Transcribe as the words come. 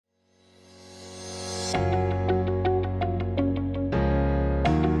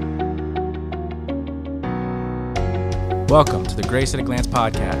Welcome to the Grace at a Glance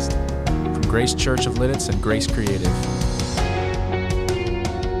podcast from Grace Church of Lidditz and Grace Creative.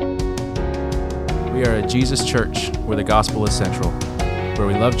 We are a Jesus church where the gospel is central, where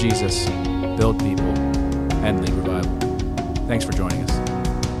we love Jesus, build people, and lead revival. Thanks for joining us.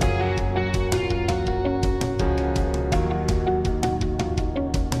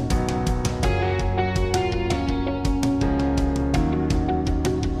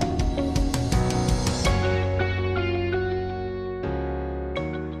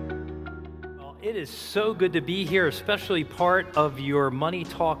 It is so good to be here, especially part of your Money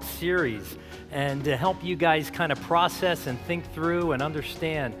Talk series, and to help you guys kind of process and think through and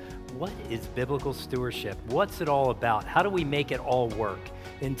understand what is biblical stewardship? What's it all about? How do we make it all work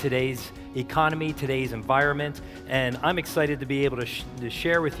in today's economy, today's environment? And I'm excited to be able to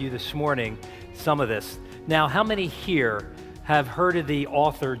share with you this morning some of this. Now, how many here have heard of the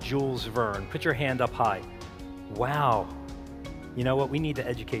author Jules Verne? Put your hand up high. Wow. You know what? We need to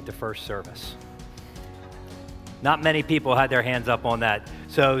educate the first service. Not many people had their hands up on that.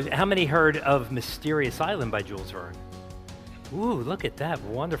 So how many heard of Mysterious Island by Jules Verne? Ooh, look at that.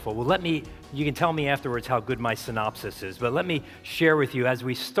 Wonderful. Well, you can tell me afterwards how good my synopsis is, but let me share with you as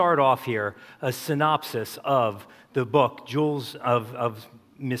we start off here a synopsis of the book of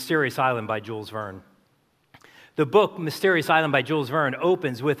Mysterious Island by Jules Verne. The book Mysterious Island by Jules Verne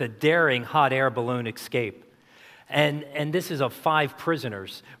opens with a daring hot air balloon escape. And this is of 5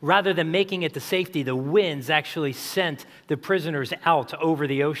 prisoners. Rather than making it to safety, the winds actually sent the prisoners out over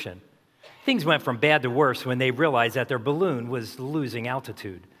the ocean. Things went from bad to worse when they realized that their balloon was losing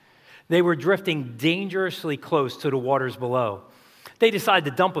altitude. They were drifting dangerously close to the waters below. They decided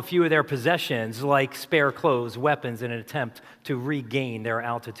to dump a few of their possessions, like spare clothes, weapons, in an attempt to regain their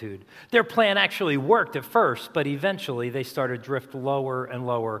altitude. Their plan actually worked at first, but eventually they started to drift lower and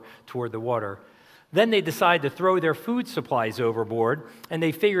lower toward the water. Then they decided to throw their food supplies overboard, and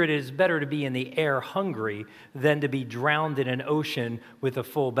they figured it is better to be in the air hungry than to be drowned in an ocean with a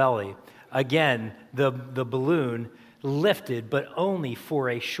full belly. Again, the balloon lifted, but only for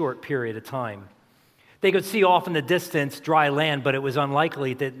a short period of time. They could see off in the distance dry land, but it was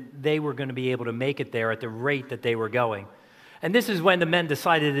unlikely that they were going to be able to make it there at the rate that they were going. And this is when the men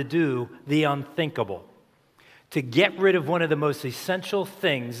decided to do the unthinkable, to get rid of one of the most essential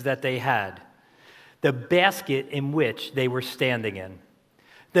things that they had, the basket in which they were standing in.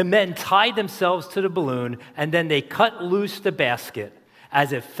 The men tied themselves to the balloon, and then they cut loose the basket.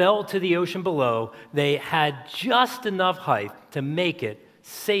 As it fell to the ocean below, they had just enough height to make it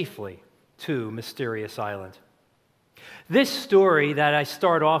safely to Mysterious Island. This story that I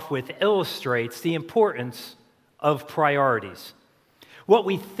start off with illustrates the importance of priorities. What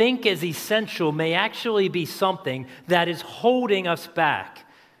we think is essential may actually be something that is holding us back.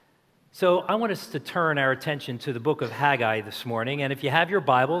 So I want us to turn our attention to the book of Haggai this morning. And if you have your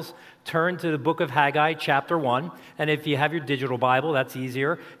Bibles, turn to the book of Haggai, chapter 1. And if you have your digital Bible, that's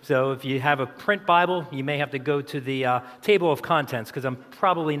easier. So if you have a print Bible, you may have to go to the table of contents, because I'm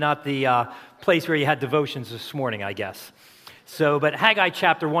probably not the place where you had devotions this morning, I guess. But Haggai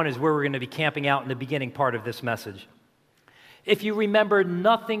chapter 1 is where we're going to be camping out in the beginning part of this message. If you remember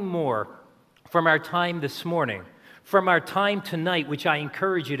nothing more from our time this morning, from our time tonight, which I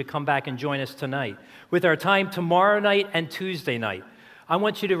encourage you to come back and join us tonight, with our time tomorrow night and Tuesday night, I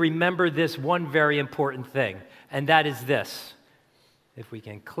want you to remember this one very important thing, and that is this. If we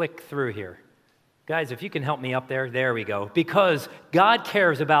can click through here. Guys, if you can help me up there we go. Because God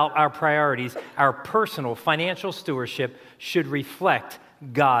cares about our priorities, our personal financial stewardship should reflect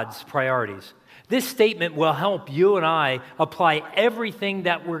God's priorities. This statement will help you and I apply everything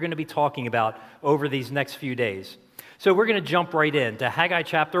that we're going to be talking about over these next few days. So we're going to jump right into Haggai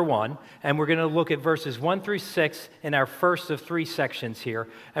chapter 1, and we're going to look at verses 1 through 6 in our first of 3 sections here,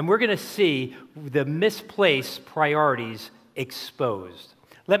 and we're going to see the misplaced priorities exposed.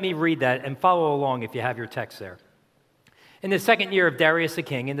 Let me read that and follow along if you have your text there. In the 2nd year of Darius the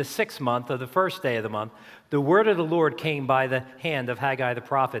king, in the 6th month of the 1st day of the month, the word of the Lord came by the hand of Haggai the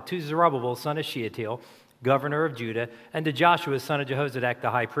prophet to Zerubbabel, son of Shealtiel, governor of Judah, and to Joshua, son of Jehozadak,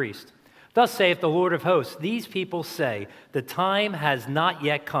 the high priest. Thus saith the Lord of hosts, these people say, the time has not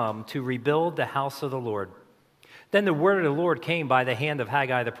yet come to rebuild the house of the Lord. Then the word of the Lord came by the hand of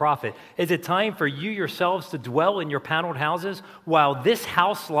Haggai the prophet. Is it time for you yourselves to dwell in your paneled houses while this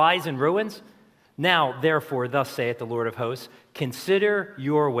house lies in ruins? Now, therefore, thus saith the Lord of hosts, consider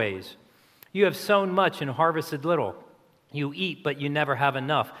your ways. You have sown much and harvested little. You eat, but you never have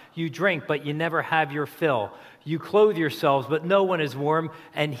enough. You drink, but you never have your fill. You clothe yourselves, but no one is warm,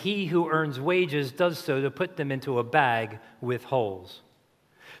 and he who earns wages does so to put them into a bag with holes.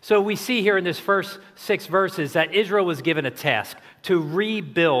 So we see here in this first 6 verses that Israel was given a task to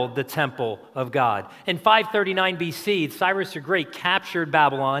rebuild the temple of God. In 539 BC, Cyrus the Great captured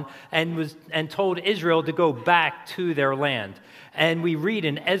Babylon and told Israel to go back to their land. And we read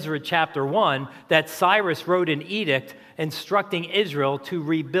in Ezra chapter 1 that Cyrus wrote an edict instructing Israel to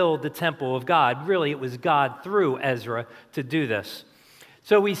rebuild the temple of God. Really, it was God through Ezra to do this.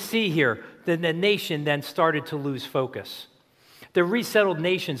 So we see here that the nation then started to lose focus. The resettled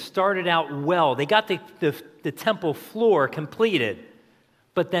nation started out well. They got the temple floor completed,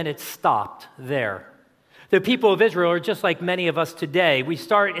 but then it stopped there. The people of Israel are just like many of us today. We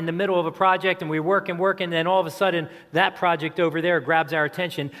start in the middle of a project and we work, and then all of a sudden that project over there grabs our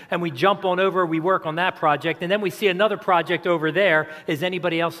attention and we jump on over, we work on that project, and then we see another project over there. Is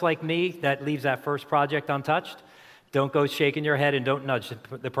anybody else like me that leaves that first project untouched? Don't go shaking your head and don't nudge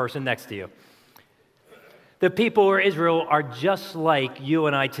the person next to you. The people of Israel are just like you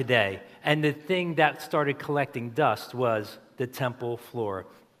and I today. And the thing that started collecting dust was the temple floor.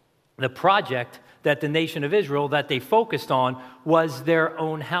 The project that the nation of Israel that they focused on was their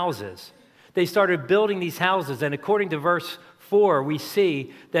own houses. They started building these houses, and according to verse 4, we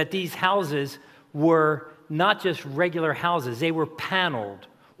see that these houses were not just regular houses. They were paneled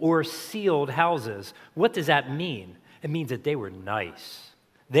or sealed houses. What does that mean? It means that they were nice.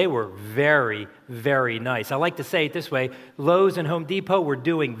 They were very, very nice. I like to say it this way: Lowe's and Home Depot were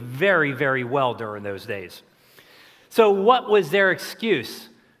doing very, very well during those days. So what was their excuse?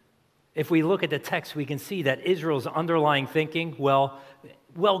 If we look at the text, we can see that Israel's underlying thinking, well,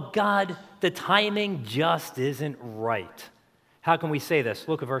 God, the timing just isn't right. How can we say this?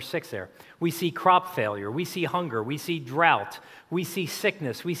 Look at verse 6 there. We see crop failure, we see hunger, we see drought, we see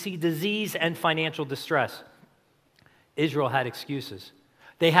sickness, we see disease and financial distress. Israel had excuses.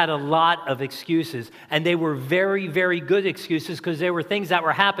 They had a lot of excuses, and they were very, very good excuses because there were things that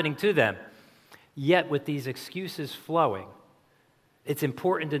were happening to them. Yet with these excuses flowing, it's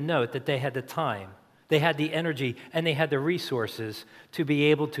important to note that they had the time, they had the energy, and they had the resources to be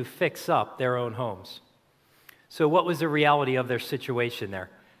able to fix up their own homes. So what was the reality of their situation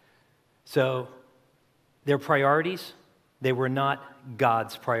there? So their priorities, they were not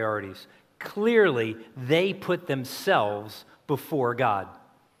God's priorities. Clearly, they put themselves before God.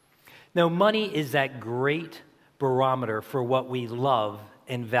 Now, money is that great barometer for what we love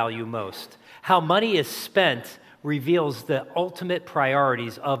and value most. How money is spent reveals the ultimate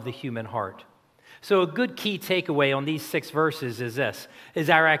priorities of the human heart. So a good key takeaway on these 6 verses is this: is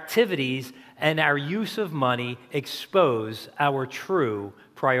our activities and our use of money expose our true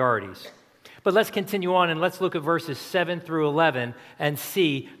priorities. But let's continue on and let's look at verses 7 through 11 and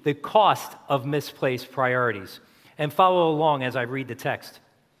see the cost of misplaced priorities. And follow along as I read the text.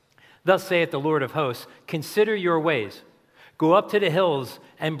 Thus saith the Lord of hosts, consider your ways. Go up to the hills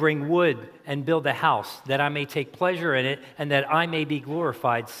and bring wood and build a house, that I may take pleasure in it and that I may be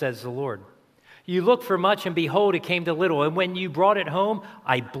glorified, says the Lord. You looked for much, and behold, it came to little. And when you brought it home,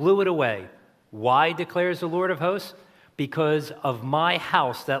 I blew it away. Why, declares the Lord of hosts? Because of my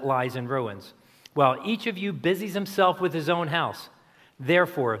house that lies in ruins, while each of you busies himself with his own house.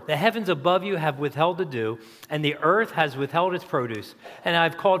 Therefore, the heavens above you have withheld the dew, and the earth has withheld its produce. And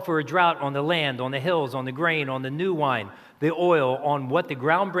I've called for a drought on the land, on the hills, on the grain, on the new wine, the oil, on what the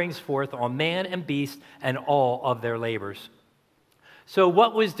ground brings forth, on man and beast, and all of their labors. So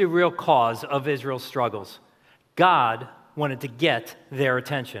what was the real cause of Israel's struggles? God wanted to get their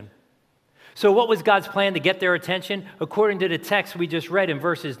attention. So what was God's plan to get their attention? According to the text we just read in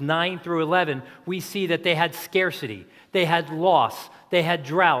verses 9 through 11, we see that they had scarcity, they had loss, they had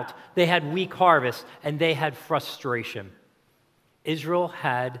drought, they had weak harvest, and they had frustration. Israel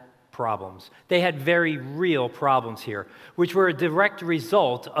had problems. They had very real problems here, which were a direct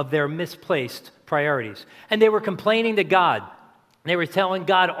result of their misplaced priorities. And they were complaining to God. They were telling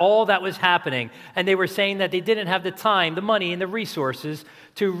God all that was happening, and they were saying that they didn't have the time, the money, and the resources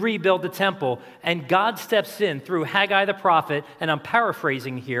to rebuild the temple. And God steps in through Haggai the prophet, and I'm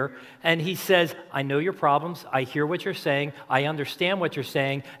paraphrasing here, and he says, I know your problems, I hear what you're saying, I understand what you're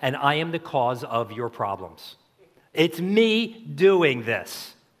saying, and I am the cause of your problems. It's me doing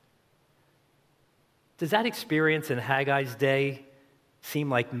this. Does that experience in Haggai's day seem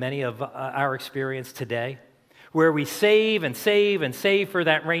like many of our experience today? Where we save and save and save for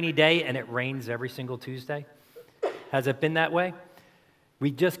that rainy day, and it rains every single Tuesday? Has it been that way?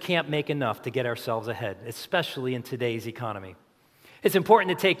 We just can't make enough to get ourselves ahead, especially in today's economy. It's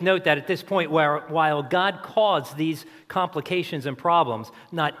important to take note that at this point, while God caused these complications and problems,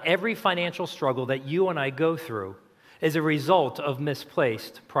 not every financial struggle that you and I go through is a result of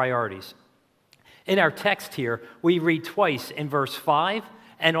misplaced priorities. In our text here, we read twice in verse 5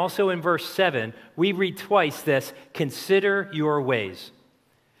 And also in verse 7, we read twice this, consider your ways.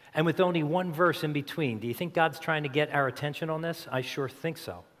 And with only one verse in between, do you think God's trying to get our attention on this? I sure think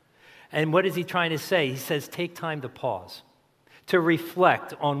so. And what is he trying to say? He says, take time to pause, to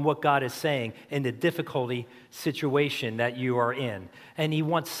reflect on what God is saying in the difficulty situation that you are in. And he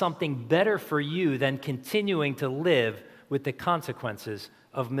wants something better for you than continuing to live with the consequences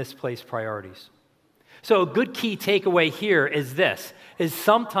of misplaced priorities. So a good key takeaway here is this, is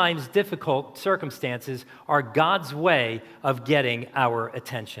sometimes difficult circumstances are God's way of getting our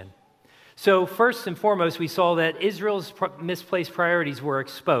attention. So first and foremost, we saw that Israel's misplaced priorities were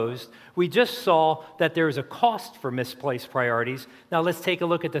exposed. We just saw that there is a cost for misplaced priorities. Now let's take a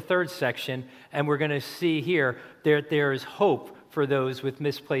look at the third section, and we're going to see here that there is hope for those with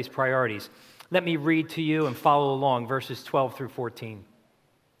misplaced priorities. Let me read to you and follow along, verses 12 through 14.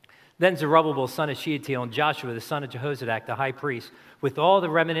 Then Zerubbabel, son of Shealtiel, and Joshua, the son of Jehozadak, the high priest, with all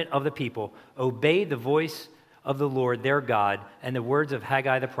the remnant of the people, obeyed the voice of the Lord their God and the words of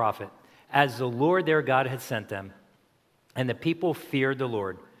Haggai the prophet, as the Lord their God had sent them. And the people feared the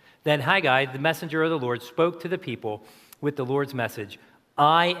Lord. Then Haggai, the messenger of the Lord, spoke to the people with the Lord's message,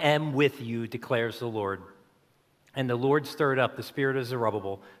 I am with you, declares the Lord. And the Lord stirred up the spirit of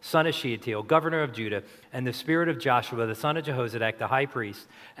Zerubbabel, son of Shealtiel, governor of Judah, and the spirit of Joshua, the son of Jehozadak, the high priest,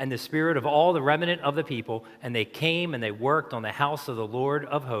 and the spirit of all the remnant of the people, and they came and they worked on the house of the Lord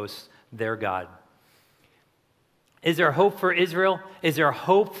of hosts, their God. Is there hope for Israel? Is there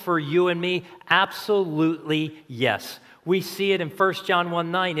hope for you and me? Absolutely yes. We see it in 1 John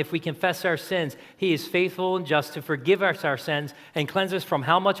 1:9. If we confess our sins, he is faithful and just to forgive us our sins and cleanse us from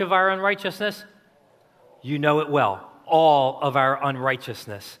how much of our unrighteousness? You know it well, all of our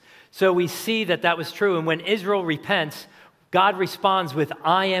unrighteousness. So we see that that was true. And when Israel repents, God responds with,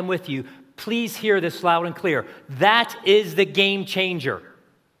 I am with you. Please hear this loud and clear. That is the game changer.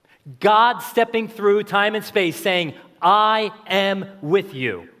 God stepping through time and space saying, I am with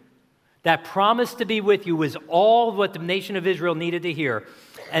you. That promise to be with you was all what the nation of Israel needed to hear.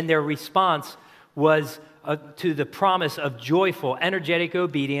 And their response was to the promise of joyful, energetic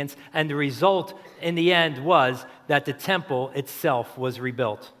obedience, and the result in the end was that the temple itself was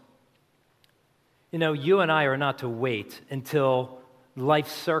rebuilt. You know, you and I are not to wait until life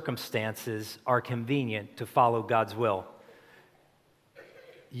circumstances are convenient to follow God's will.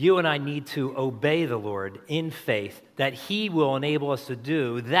 You and I need to obey the Lord in faith that he will enable us to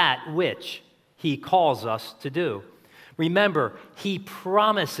do that which he calls us to do. Remember, he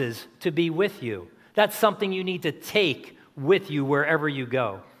promises to be with you. That's something you need to take with you wherever you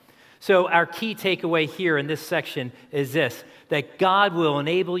go. So our key takeaway here in this section is this, that God will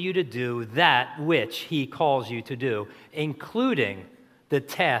enable you to do that which he calls you to do, including the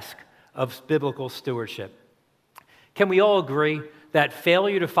task of biblical stewardship. Can we all agree that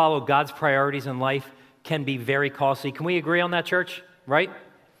failure to follow God's priorities in life can be very costly? Can we agree on that, church? Right?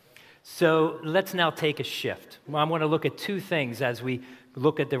 So let's now take a shift. I want to look at two things as we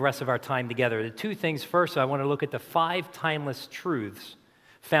look at the rest of our time together. The two things first, I want to look at the 5 timeless truths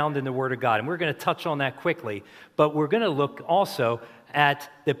found in the Word of God. And we're going to touch on that quickly, but we're going to look also at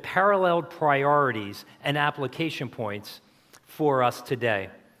the paralleled priorities and application points for us today.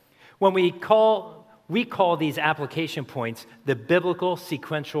 When we call these application points the biblical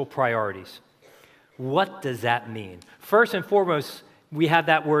sequential priorities. What does that mean? First and foremost, we have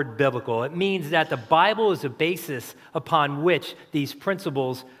that word biblical. It means that the Bible is a basis upon which these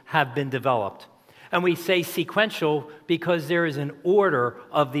principles have been developed. And we say sequential because there is an order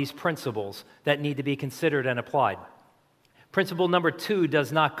of these principles that need to be considered and applied. Principle number 2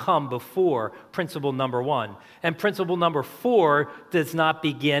 does not come before principle number 1. And principle number 4 does not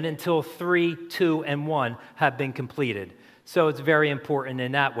begin until 3, 2, and 1 have been completed. So it's very important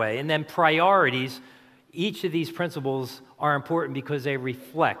in that way. And then priorities, each of these principles are important because they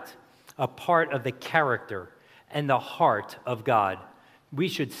reflect a part of the character and the heart of God. We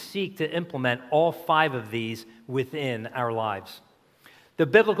should seek to implement all 5 of these within our lives. The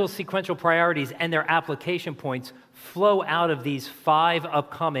biblical sequential priorities and their application points flow out of these 5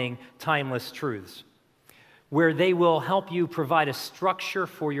 upcoming timeless truths, where they will help you provide a structure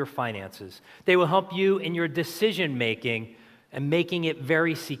for your finances. They will help you in your decision making and making it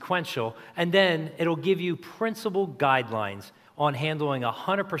very sequential. And then it'll give you principled guidelines on handling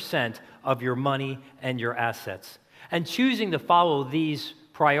 100% of your money and your assets. And choosing to follow these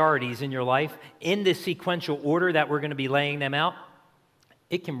priorities in your life in the sequential order that we're going to be laying them out,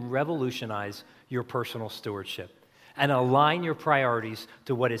 it can revolutionize your personal stewardship and align your priorities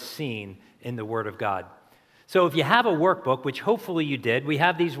to what is seen in the Word of God. So if you have a workbook, which hopefully you did, we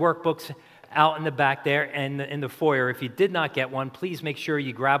have these workbooks out in the back there and in the foyer. If you did not get one, please make sure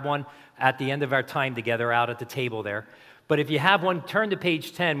you grab one at the end of our time together out at the table there. But if you have one, turn to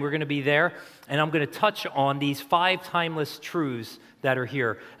page 10. We're going to be there, and I'm going to touch on these 5 timeless truths that are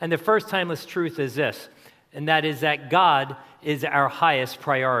here. And the first timeless truth is this, and that is that God is our highest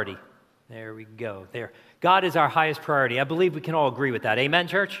priority. There we go. There. God is our highest priority. I believe we can all agree with that. Amen,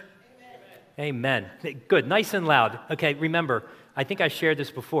 church? Amen. Amen. Good. Nice and loud. Okay, remember, I think I shared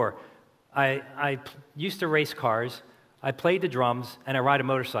this before. I used to race cars, I played the drums, and I ride a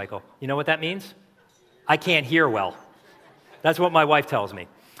motorcycle. You know what that means? I can't hear well. That's what my wife tells me.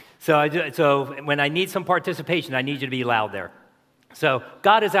 So when I need some participation, I need you to be loud there. So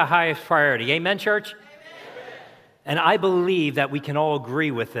God is our highest priority. Amen, church? Amen. And I believe that we can all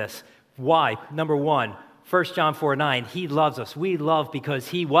agree with this. Why? Number 1, 1 John 4:9, He loves us. We love because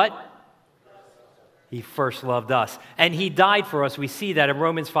He what? He first loved us. And He died for us. We see that in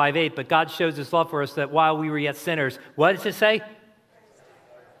Romans 5:8. But God shows His love for us that while we were yet sinners, what does it say?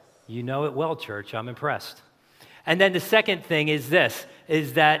 You know it well, church. I'm impressed. And then the second thing is this,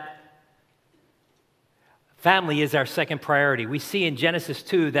 is that family is our second priority. We see in Genesis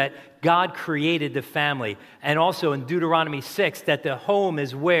 2 that God created the family. And also in Deuteronomy 6 that the home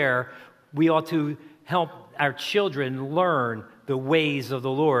is where we ought to help our children learn the ways of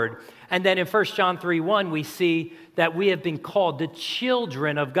the Lord. And then in 1 John 3:1, we see that we have been called the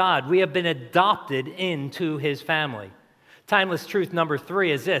children of God. We have been adopted into His family. Timeless truth number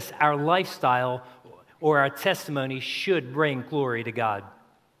 3 is this: our lifestyle or our testimony should bring glory to God.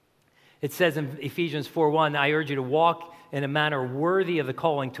 It says in Ephesians 4:1, I urge you to walk in a manner worthy of the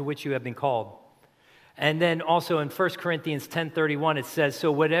calling to which you have been called. And then also in 1 Corinthians 10:31, it says,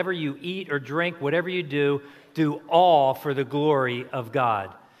 so whatever you eat or drink, whatever you do, do all for the glory of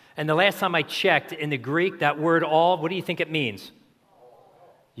God. And the last time I checked in the Greek, that word all, what do you think it means?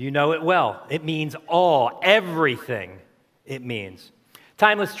 You know it well. It means all, everything it means.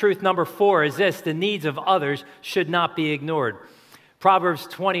 Timeless truth number 4 is this: the needs of others should not be ignored. Proverbs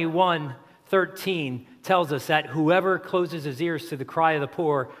 21:13 tells us that whoever closes his ears to the cry of the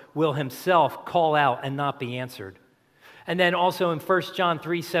poor will himself call out and not be answered. And then also in 1 John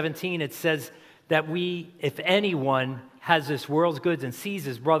 3:17, it says that if anyone has this world's goods and sees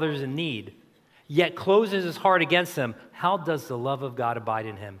his brothers in need, yet closes his heart against them, how does the love of God abide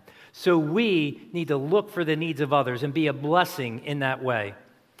in him? So we need to look for the needs of others and be a blessing in that way.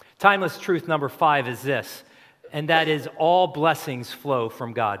 Timeless truth number 5 is this, and that is all blessings flow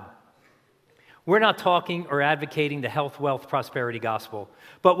from God. We're not talking or advocating the health, wealth, prosperity gospel,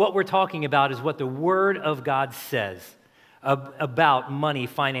 but what we're talking about is what the Word of God says about money,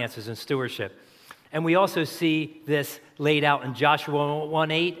 finances, and stewardship. And we also see this laid out in Joshua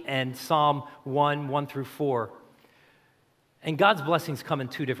 1:8 and Psalm 1 through 4. And God's blessings come in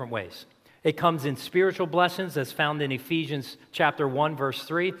 2 different ways. It comes in spiritual blessings, as found in Ephesians chapter 1, verse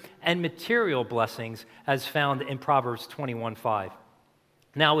 3, and material blessings, as found in Proverbs 21:5.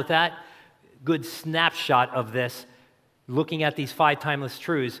 Now, with that good snapshot of this, looking at these 5 timeless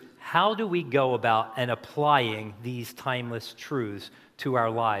truths, how do we go about and applying these timeless truths to our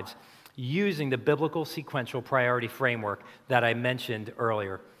lives using the biblical sequential priority framework that I mentioned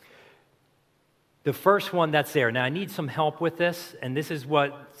earlier? The first one that's there. Now, I need some help with this, and this is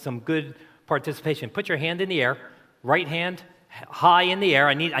what some good participation. Put your hand in the air, right hand high in the air.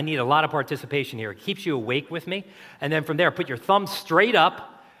 I need a lot of participation here. It keeps you awake with me. And then from there, put your thumb straight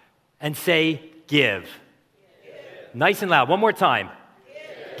up and say, give. Nice and loud. One more time.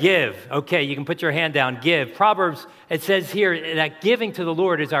 Give. Okay, you can put your hand down. Give. Proverbs, it says here that giving to the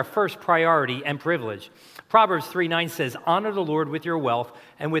Lord is our first priority and privilege. Proverbs 3:9 says, honor the Lord with your wealth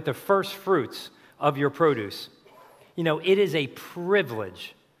and with the first fruits of your produce. You know, it is a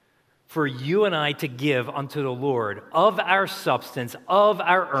privilege for you and I to give unto the Lord of our substance, of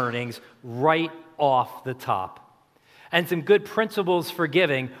our earnings, right off the top. And some good principles for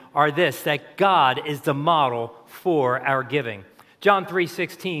giving are this, that God is the model for our giving. John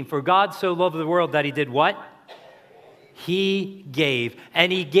 3:16, for God so loved the world that He did what? He gave.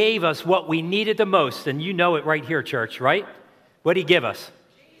 And He gave us what we needed the most. And you know it right here, church, right? What did He give us?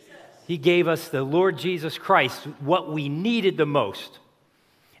 He gave us the Lord Jesus Christ, what we needed the most.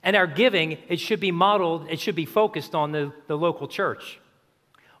 And our giving, it should be modeled, it should be focused on the local church,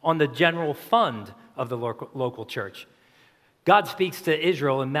 on the general fund of the local church. God speaks to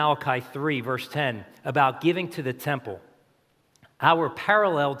Israel in Malachi 3, verse 10, about giving to the temple. Our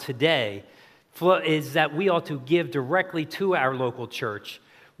parallel today is that we ought to give directly to our local church,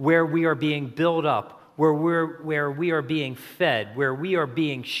 where we are being built up, where we are being fed, where we are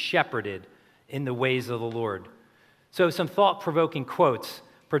being shepherded in the ways of the Lord. So some thought-provoking quotes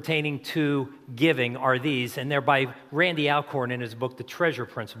pertaining to giving are these, and they're by Randy Alcorn in his book, The Treasure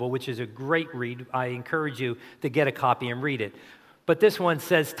Principle, which is a great read. I encourage you to get a copy and read it. But this one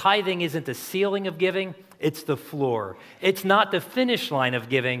says, tithing isn't the ceiling of giving, it's the floor. It's not the finish line of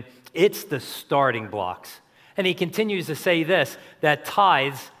giving, it's the starting blocks. And he continues to say this, that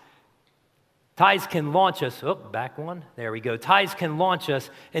tithes can launch us, back one, there we go. Tithes can launch us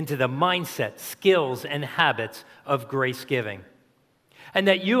into the mindset, skills, and habits of grace giving. And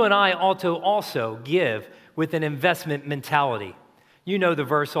that you and I ought to also give with an investment mentality. You know the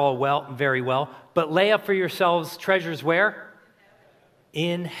verse very well, but lay up for yourselves treasures where?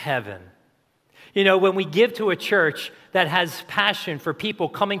 In heaven. You know, when we give to a church that has passion for people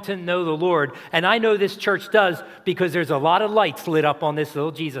coming to know the Lord, and I know this church does because there's a lot of lights lit up on this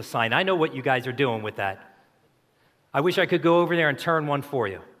little Jesus sign. I know what you guys are doing with that. I wish I could go over there and turn one for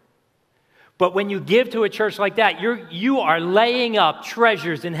you. But when you give to a church like that, you are laying up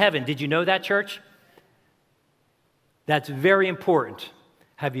treasures in heaven. Did you know that, church? That's very important.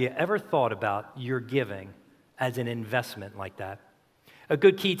 Have you ever thought about your giving as an investment like that? A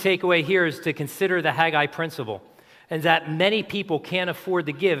good key takeaway here is to consider the Haggai principle, and that many people can't afford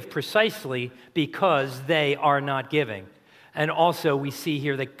to give precisely because they are not giving. And also we see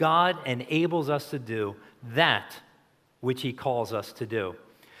here that God enables us to do that which he calls us to do.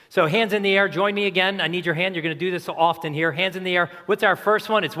 So hands in the air, join me again. I need your hand. You're going to do this often here. Hands in the air. What's our first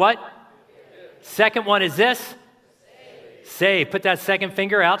one? It's what? Second one is this? Save. Put that second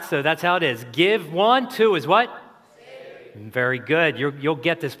finger out, so that's how it is. Give. 1, 2 is what? Very good. You'll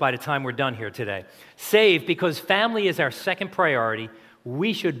get this by the time we're done here today. Save, because family is our second priority.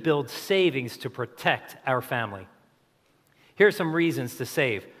 We should build savings to protect our family. Here are some reasons to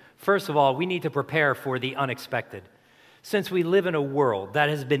save. First of all, we need to prepare for the unexpected. Since we live in a world that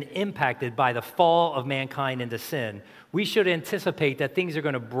has been impacted by the fall of mankind into sin, we should anticipate that things are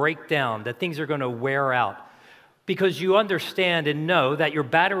going to break down, that things are going to wear out. Because you understand and know that your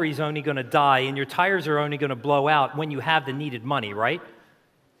battery's only going to die and your tires are only going to blow out when you have the needed money, right?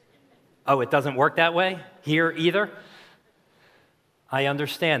 Oh, it doesn't work that way here either? I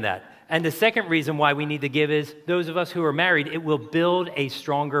understand that. And the second reason why we need to give is, those of us who are married, it will build a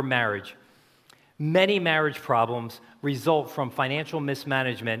stronger marriage. Many marriage problems result from financial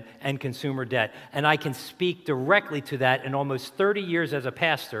mismanagement and consumer debt. And I can speak directly to that in almost 30 years as a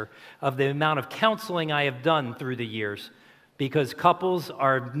pastor of the amount of counseling I have done through the years, because couples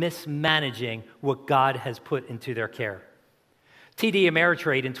are mismanaging what God has put into their care. TD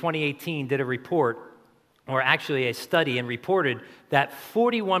Ameritrade in 2018 did a report, or actually a study, and reported that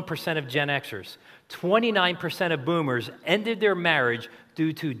 41% of Gen Xers, 29% of boomers ended their marriage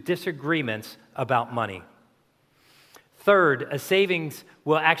due to disagreements about money. Third, a savings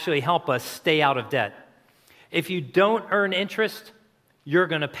will actually help us stay out of debt. If you don't earn interest, you're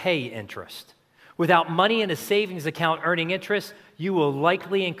going to pay interest. Without money in a savings account earning interest, you will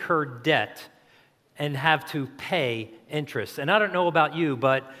likely incur debt and have to pay interest. And I don't know about you,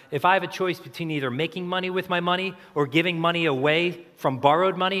 but if I have a choice between either making money with my money or giving money away from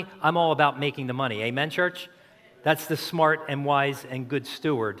borrowed money, I'm all about making the money. Amen, church? That's the smart and wise and good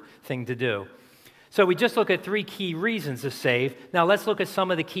steward thing to do. So we just look at 3 key reasons to save. Now let's look at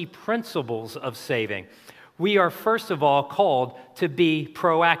some of the key principles of saving. We are first of all called to be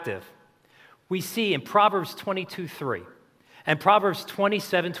proactive. We see in Proverbs 22:3 and Proverbs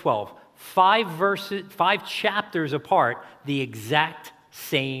 27:12, 5 chapters apart, the exact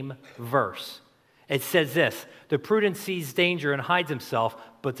same verse. It says this: the prudent sees danger and hides himself,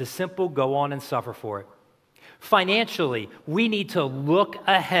 but the simple go on and suffer for it. Financially, we need to look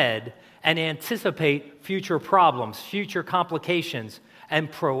ahead and anticipate future problems, future complications,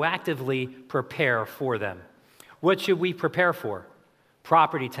 and proactively prepare for them. What should we prepare for?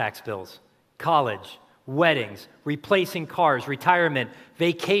 Property tax bills, college, weddings, replacing cars, retirement,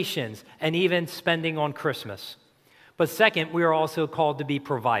 vacations, and even spending on Christmas. But second, we are also called to be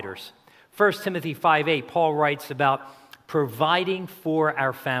providers. 1 Timothy 5:8, Paul writes about providing for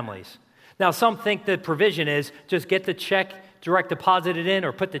our families. Now, some think that provision is just get the check, direct deposit it in,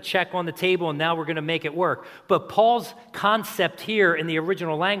 or put the check on the table, and now we're going to make it work. But Paul's concept here in the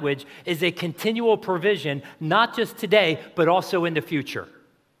original language is a continual provision, not just today, but also in the future.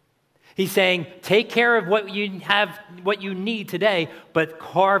 He's saying, take care of what you have, what you need today, but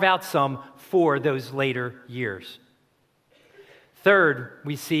carve out some for those later years. Third,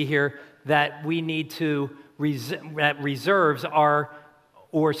 we see here that we need to, that reserves are,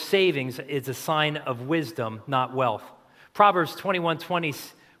 or savings is a sign of wisdom, not wealth. Proverbs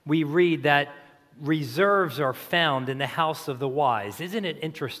 21:20, we read that reserves are found in the house of the wise. Isn't it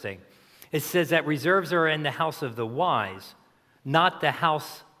interesting? It says that reserves are in the house of the wise, not the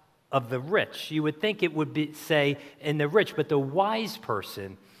house of the rich. You would think it would say in the rich, but the wise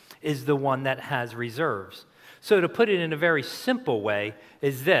person is the one that has reserves. So to put it in a very simple way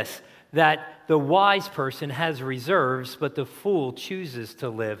is this, that the wise person has reserves, but the fool chooses to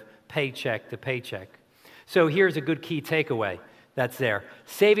live paycheck to paycheck. So here's a good key takeaway that's there.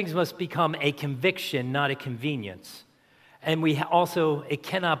 Savings must become a conviction, not a convenience. And it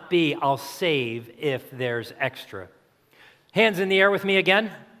cannot be, I'll save if there's extra. Hands in the air with me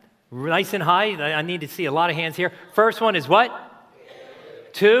again. Nice and high. I need to see a lot of hands here. First one is what?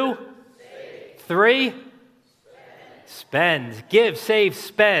 2, 3, spend. Give, save,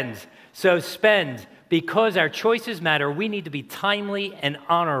 spend. So spend. Because our choices matter, we need to be timely and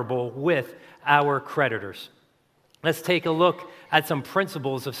honorable with our creditors. Let's take a look at some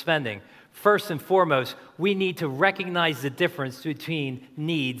principles of spending. First and foremost, we need to recognize the difference between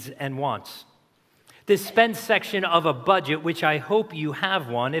needs and wants. This spend section of a budget, which I hope you have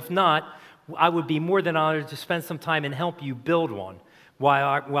one. If not, I would be more than honored to spend some time and help you build one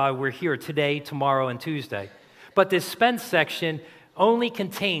while we're here today, tomorrow, and Tuesday. But this spend section only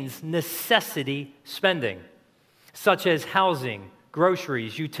contains necessity spending, such as housing,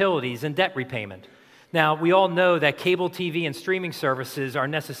 groceries, utilities, and debt repayment. Now, we all know that cable TV and streaming services are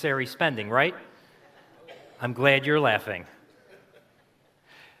necessary spending, right? I'm glad you're laughing.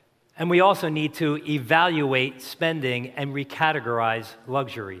 And we also need to evaluate spending and recategorize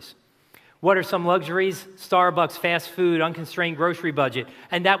luxuries. What are some luxuries? Starbucks, fast food, unconstrained grocery budget,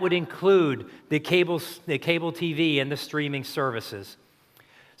 and that would include the cable TV and the streaming services.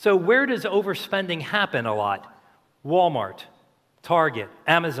 So where does overspending happen a lot? Walmart, Target,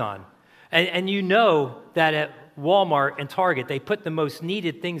 Amazon. And you know that at Walmart and Target, they put the most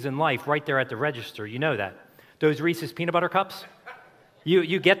needed things in life right there at the register. You know that. Those Reese's peanut butter cups?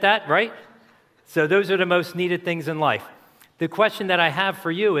 You get that, right? So those are the most needed things in life. The question that I have for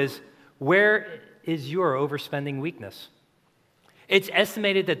you is, where is your overspending weakness? It's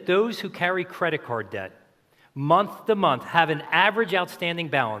estimated that those who carry credit card debt month to month have an average outstanding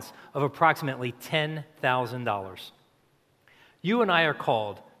balance of approximately $10,000. You and I are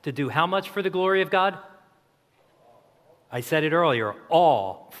called to do how much for the glory of God? I said it earlier,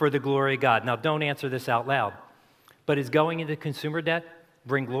 all for the glory of God. Now, don't answer this out loud. But is going into consumer debt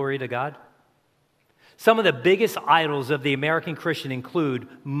bring glory to God? Some of the biggest idols of the American Christian include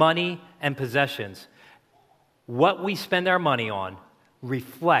money and possessions. What we spend our money on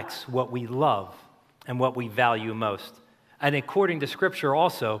reflects what we love and what we value most. And according to Scripture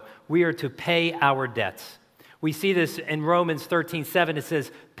also, we are to pay our debts. We see this in Romans 13:7. It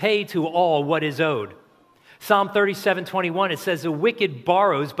says, pay to all what is owed. Psalm 37:21, it says, the wicked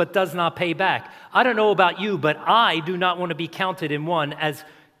borrows but does not pay back. I don't know about you, but I do not want to be counted in one as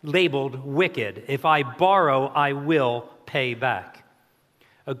labeled wicked. If I borrow, I will pay back.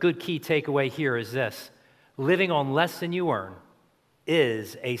 A good key takeaway here is this. Living on less than you earn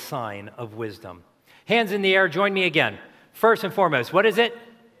is a sign of wisdom. Hands in the air, join me again. First and foremost, what is it?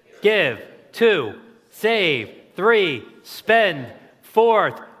 Give. 2, save. 3, spend.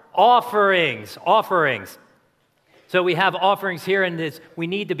 4, offerings. So we have offerings here, and we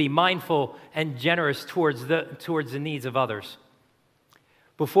need to be mindful and generous towards the needs of others.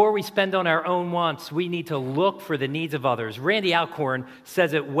 Before we spend on our own wants, we need to look for the needs of others. Randy Alcorn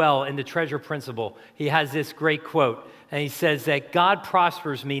says it well in the Treasure Principle. He has this great quote, and he says that God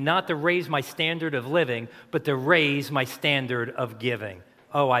prospers me not to raise my standard of living, but to raise my standard of giving.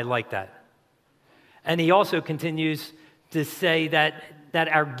 Oh, I like that. And he also continues to say that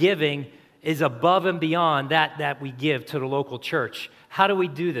our giving is above and beyond that we give to the local church. How do we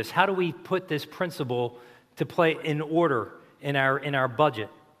do this? How do we put this principle to play in order in our budget?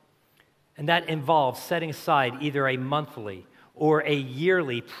 And that involves setting aside either a monthly or a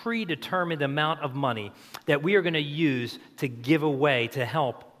yearly predetermined amount of money that we are going to use to give away to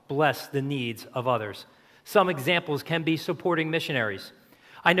help bless the needs of others. Some examples can be supporting missionaries.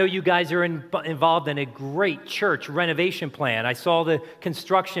 I know you guys are involved in a great church renovation plan. I saw the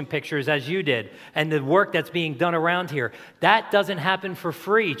construction pictures as you did and the work that's being done around here. That doesn't happen for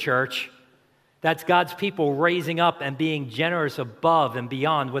free, church. That's God's people raising up and being generous above and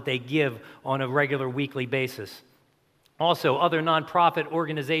beyond what they give on a regular weekly basis. Also, other nonprofit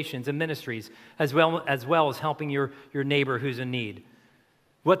organizations and ministries, as well as helping your neighbor who's in need.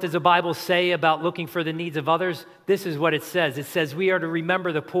 What does the Bible say about looking for the needs of others? This is what it says. It says we are to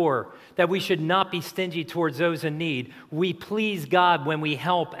remember the poor, that we should not be stingy towards those in need. We please God when we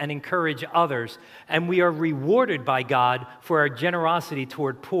help and encourage others, and we are rewarded by God for our generosity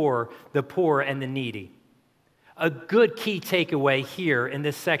toward the poor and the needy. A good key takeaway here in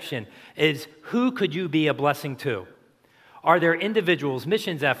this section is, who could you be a blessing to? Are there individuals,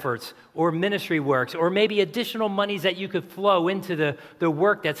 missions efforts, or ministry works, or maybe additional monies that you could flow into the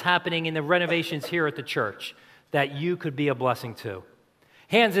work that's happening in the renovations here at the church that you could be a blessing to?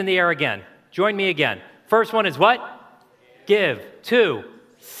 Hands in the air again. Join me again. First one is what? Give. 2,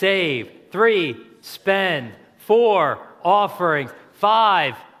 save. 3, spend. 4, offerings.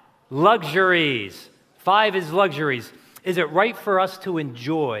 5, luxuries. 5 is luxuries. Is it right for us to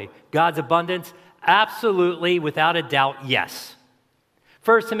enjoy God's abundance? Absolutely, without a doubt, yes.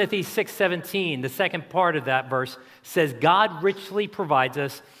 1 Timothy 6:17, the second part of that verse, says God richly provides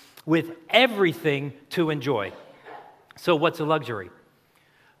us with everything to enjoy. So what's a luxury?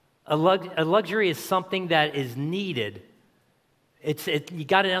 A luxury is something that is needed. You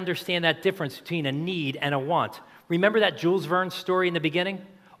got to understand that difference between a need and a want. Remember that Jules Verne story in the beginning?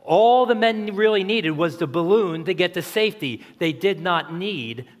 All the men really needed was the balloon to get to safety. They did not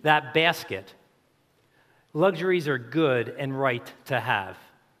need that basket. Luxuries are good and right to have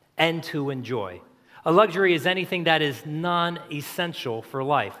and to enjoy. A luxury is anything that is non-essential for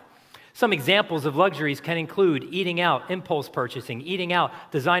life. Some examples of luxuries can include eating out, impulse purchasing, eating out,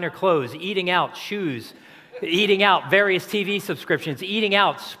 designer clothes, eating out, shoes, eating out, various TV subscriptions, eating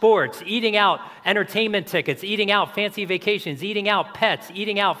out, sports, eating out, entertainment tickets, eating out, fancy vacations, eating out, pets,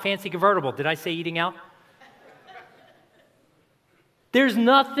 eating out, fancy convertible. Did I say eating out? There's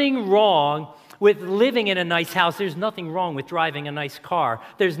nothing wrong with living in a nice house. There's nothing wrong with driving a nice car.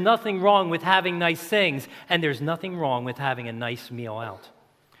 There's nothing wrong with having nice things. And there's nothing wrong with having a nice meal out,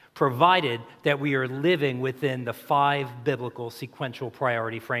 provided that we are living within the 5 biblical sequential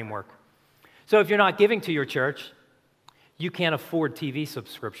priority framework. So if you're not giving to your church, you can't afford TV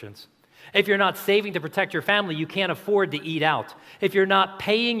subscriptions. If you're not saving to protect your family, you can't afford to eat out. If you're not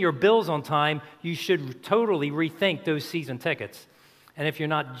paying your bills on time, you should totally rethink those season tickets. And if you're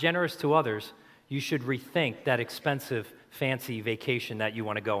not generous to others, you should rethink that expensive, fancy vacation that you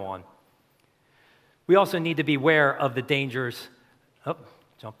want to go on. We also need to beware of the dangers.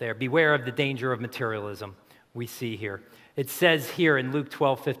 Beware of the danger of materialism we see here. It says here in Luke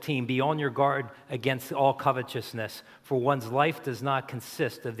 12:15, be on your guard against all covetousness, for one's life does not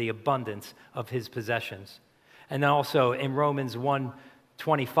consist of the abundance of his possessions. And then also in Romans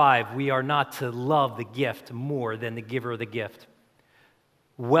 1:25, we are not to love the gift more than the giver of the gift.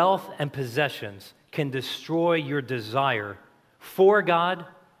 Wealth and possessions can destroy your desire for God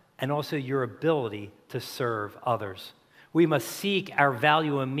and also your ability to serve others. We must seek our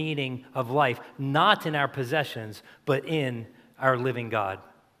value and meaning of life, not in our possessions, but in our living God.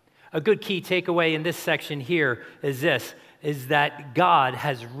 A good key takeaway in this section here is that God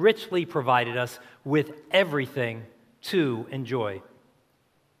has richly provided us with everything to enjoy.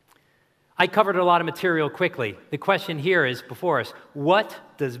 I covered a lot of material quickly. The question here is before us, what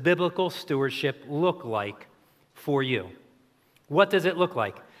does biblical stewardship look like for you? What does it look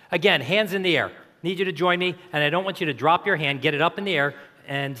like? Again, hands in the air. Need you to join me, and I don't want you to drop your hand. Get it up in the air,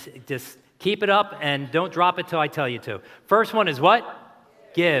 and just keep it up, and don't drop it till I tell you to. First one is what?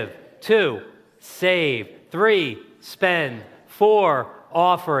 Give. 2, save. 3, spend. 4,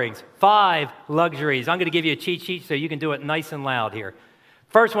 offerings. 5, luxuries. I'm going to give you a cheat sheet so you can do it nice and loud here.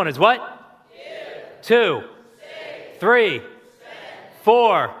 First one is what? 2, 3,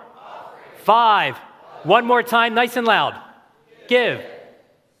 4, 5. One more time, nice and loud. Give.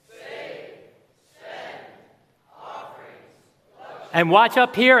 And watch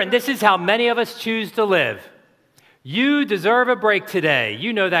up here, and this is how many of us choose to live. You deserve a break today.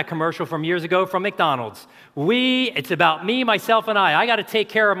 You know that commercial from years ago from McDonald's. It's about me, myself, and I. I got to take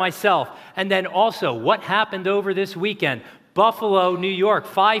care of myself. And then also, what happened over this weekend? Buffalo, New York,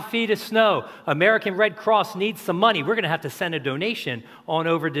 5 feet of snow. American Red Cross needs some money. We're going to have to send a donation on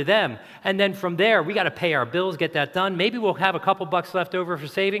over to them. And then from there, we got to pay our bills, get that done. Maybe we'll have a couple bucks left over for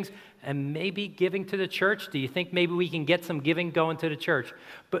savings and maybe giving to the church. Do you think maybe we can get some giving going to the church?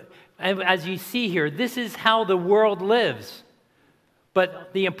 But as you see here, this is how the world lives.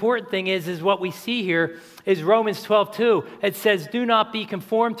 But the important thing is what we see here is Romans 12:2. It says, do not be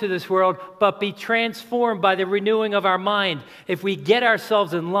conformed to this world, but be transformed by the renewing of our mind. If we get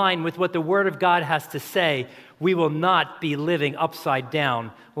ourselves in line with what the Word of God has to say, we will not be living upside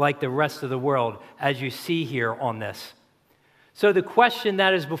down like the rest of the world, as you see here on this. So the question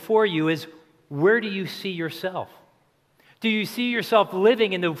that is before you is, where do you see yourself? Do you see yourself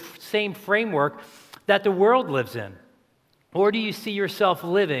living in the same framework that the world lives in? Or do you see yourself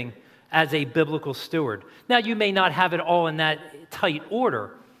living as a biblical steward? Now, you may not have it all in that tight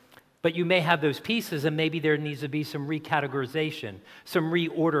order, but you may have those pieces, and maybe there needs to be some recategorization, some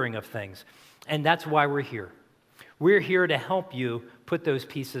reordering of things. And that's why we're here. We're here to help you put those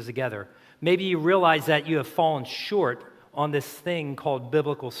pieces together. Maybe you realize that you have fallen short on this thing called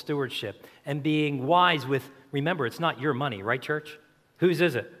biblical stewardship and being wise with, remember, it's not your money, right, church? Whose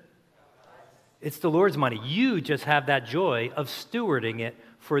is it? It's the Lord's money. You just have that joy of stewarding it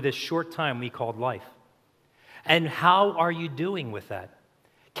for this short time we called life. And how are you doing with that?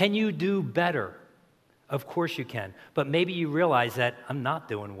 Can you do better? Of course you can. But maybe you realize that I'm not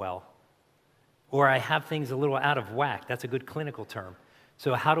doing well. Or I have things a little out of whack. That's a good clinical term.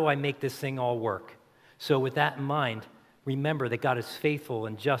 So how do I make this thing all work? So with that in mind, remember that God is faithful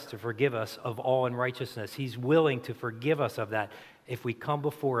and just to forgive us of all unrighteousness. He's willing to forgive us of that if we come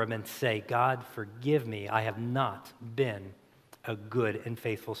before him and say, God, forgive me. I have not been a good and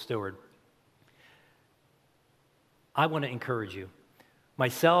faithful steward. I want to encourage you.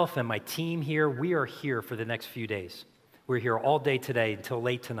 Myself and my team here, we are here for the next few days. We're here all day today until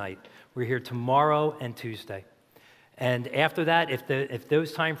late tonight. We're here tomorrow and Tuesday. And after that, if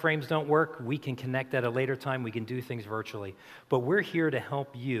those time frames don't work, we can connect at a later time. We can do things virtually. But we're here to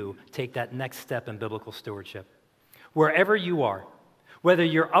help you take that next step in biblical stewardship. Wherever you are, whether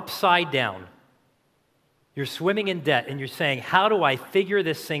you're upside down, you're swimming in debt, and you're saying, how do I figure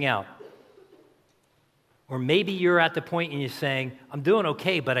this thing out? Or maybe you're at the point and you're saying, I'm doing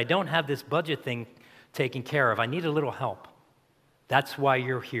okay, but I don't have this budget thing taken care of. I need a little help. That's why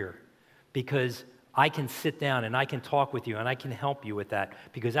you're here, because I can sit down and I can talk with you and I can help you with that,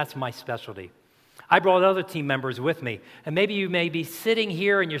 because that's my specialty. I brought other team members with me, and maybe you may be sitting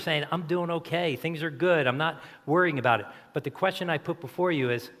here and you're saying, I'm doing okay, things are good, I'm not worrying about it. But the question I put before you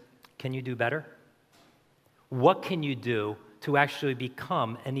is, can you do better? What can you do to actually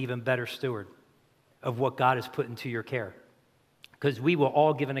become an even better steward of what God has put into your care? Because we will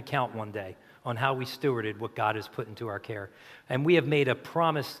all give an account one day on how we stewarded what God has put into our care. And we have made a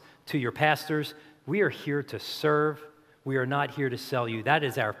promise to your pastors. We are here to serve. We are not here to sell you. That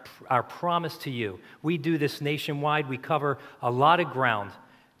is our promise to you. We do this nationwide. We cover a lot of ground.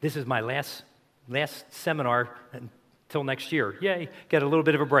 This is my last seminar until next year. Yay, get a little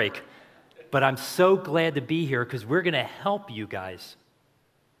bit of a break. But I'm so glad to be here because we're going to help you guys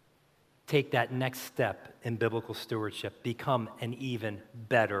take that next step in biblical stewardship, become an even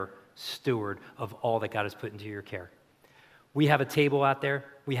better steward of all that God has put into your care. We have a table out there.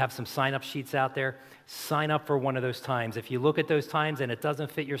 We have some sign-up sheets out there. Sign up for one of those times. If you look at those times and it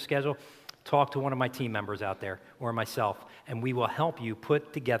doesn't fit your schedule, talk to one of my team members out there or myself, and we will help you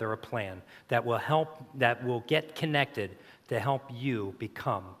put together a plan that will get connected to help you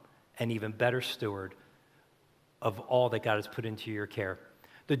become an even better steward of all that God has put into your care.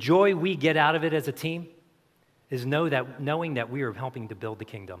 The joy we get out of it as a team is knowing that we are helping to build the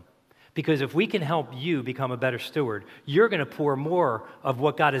kingdom. Because if we can help you become a better steward, you're going to pour more of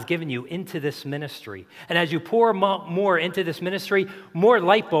what God has given you into this ministry. And as you pour more into this ministry, more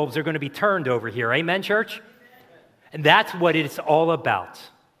light bulbs are going to be turned over here. Amen, church? And that's what it's all about.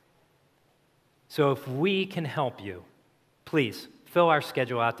 So if we can help you, please fill our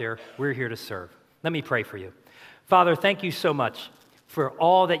schedule out there. We're here to serve. Let me pray for you. Father, thank you so much for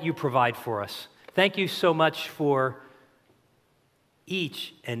all that you provide for us. Thank you so much for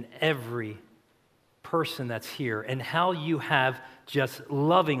each and every person that's here and how you have just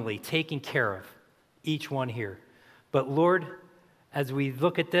lovingly taken care of each one here. But Lord, as we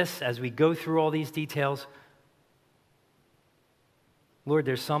look at this, as we go through all these details, Lord,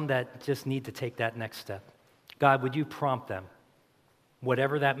 there's some that just need to take that next step. God, would you prompt them,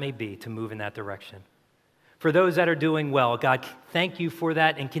 whatever that may be, to move in that direction? For those that are doing well, God, thank you for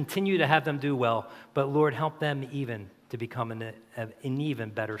that and continue to have them do well. But Lord, help them even to become an even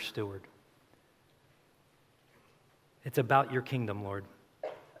better steward. It's about your kingdom, Lord.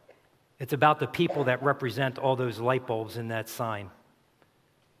 It's about the people that represent all those light bulbs in that sign.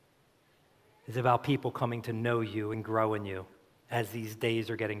 It's about people coming to know you and grow in you as these days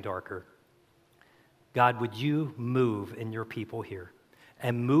are getting darker. God, would you move in your people here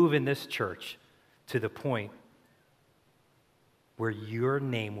and move in this church to the point where your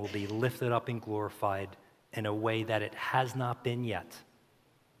name will be lifted up and glorified in a way that it has not been yet.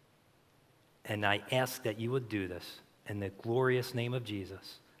 And I ask that you would do this in the glorious name of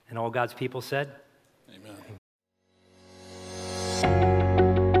Jesus. And all God's people said, Amen.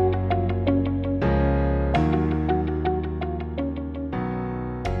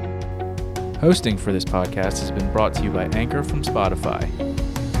 Hosting for this podcast has been brought to you by Anchor from Spotify.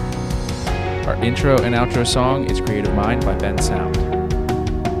 Our intro and outro song is Creative Mind by Ben Sound.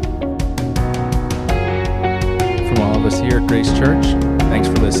 From all of us here at Grace Church, thanks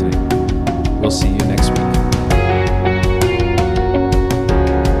for